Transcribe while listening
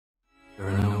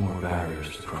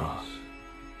barriers to cross.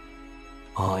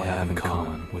 All I have in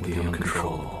common with the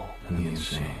uncontrollable and the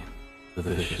insane, the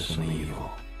vicious and the evil,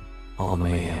 all the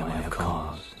mayhem I have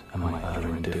caused, and my utter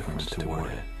indifference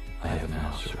toward it, I have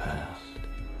now surpassed.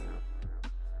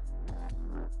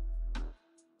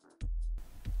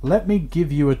 Let me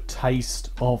give you a taste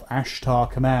of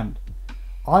Ashtar Command.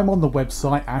 I'm on the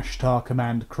website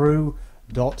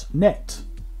ashtarcommandcrew.net.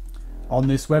 On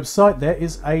this website there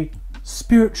is a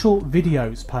spiritual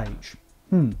videos page.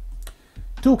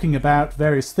 Talking about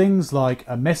various things like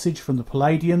a message from the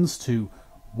Palladians to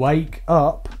wake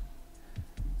up,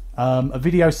 a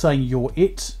video saying you're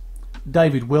it,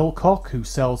 David Wilcock, who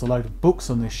sells a load of books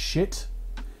on this shit,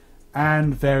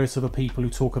 and various other people who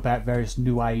talk about various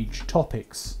New Age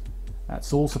topics.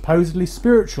 That's all supposedly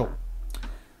spiritual.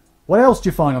 What else do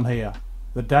you find on here?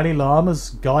 The Dalai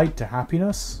Lama's Guide to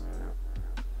Happiness.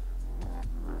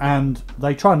 And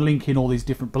they try and link in all these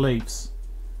different beliefs.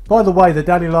 By the way, the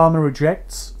Dalai Lama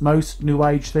rejects most New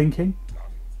Age thinking.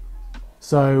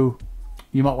 So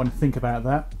you might want to think about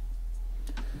that.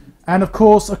 And of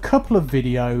course, a couple of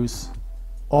videos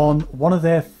on one of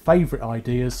their favourite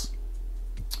ideas.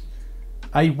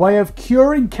 A way of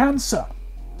curing cancer.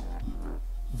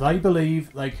 They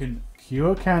believe they can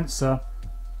cure cancer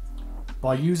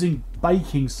by using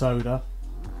baking soda,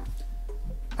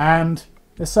 and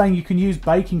they're saying you can use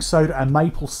baking soda and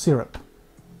maple syrup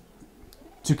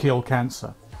to kill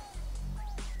cancer.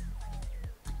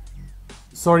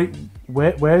 Sorry,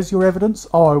 where's your evidence?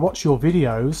 Oh, I watch your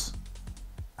videos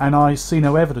and I see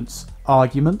no evidence.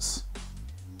 Arguments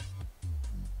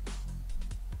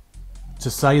to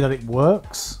say that it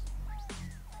works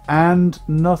and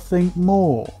nothing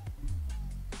more.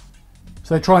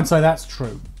 So they try and say that's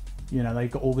true. You know, they've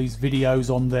got all these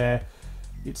videos on there.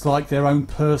 It's like their own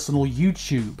personal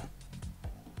YouTube.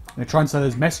 They try and say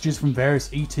there's messages from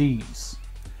various ETs.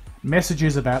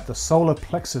 Messages about the solar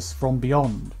plexus from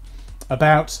beyond.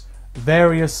 About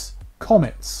various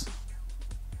comets.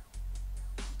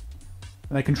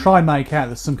 And they can try and make out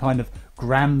there's some kind of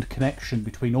grand connection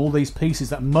between all these pieces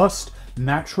that must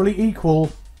naturally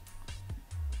equal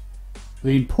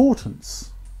the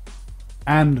importance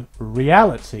and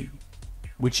reality,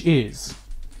 which is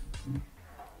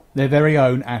their very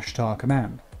own Ashtar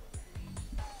Command.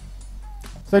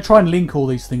 So they try and link all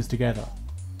these things together.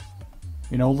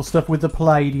 You know, all the stuff with the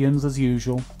Palladians as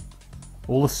usual,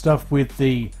 all the stuff with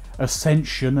the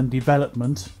ascension and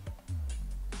development.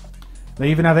 They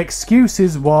even have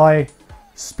excuses why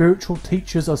spiritual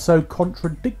teachers are so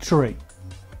contradictory.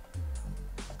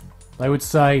 They would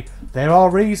say, there are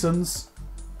reasons,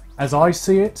 as I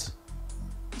see it,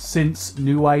 since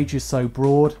New Age is so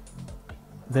broad,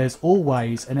 there's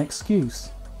always an excuse.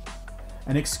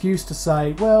 An excuse to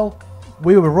say, well,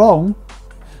 we were wrong,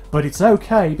 but it's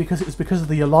okay because it was because of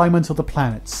the alignment of the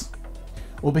planets,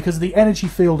 or because of the energy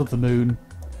field of the moon,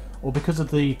 or because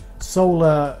of the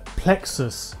solar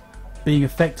plexus being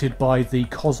affected by the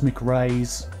cosmic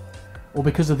rays, or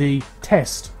because of the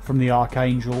test from the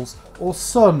archangels, or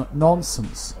some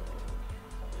nonsense.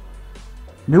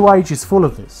 New Age is full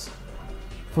of this.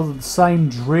 Full of the same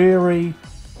dreary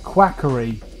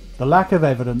quackery, the lack of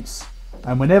evidence,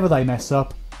 and whenever they mess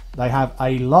up, they have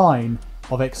a line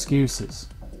of excuses.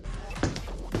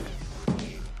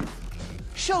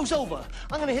 Show's over.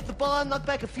 I'm gonna hit the bar and knock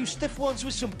back a few stiff ones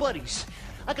with some buddies.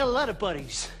 I got a lot of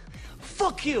buddies.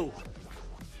 Fuck you!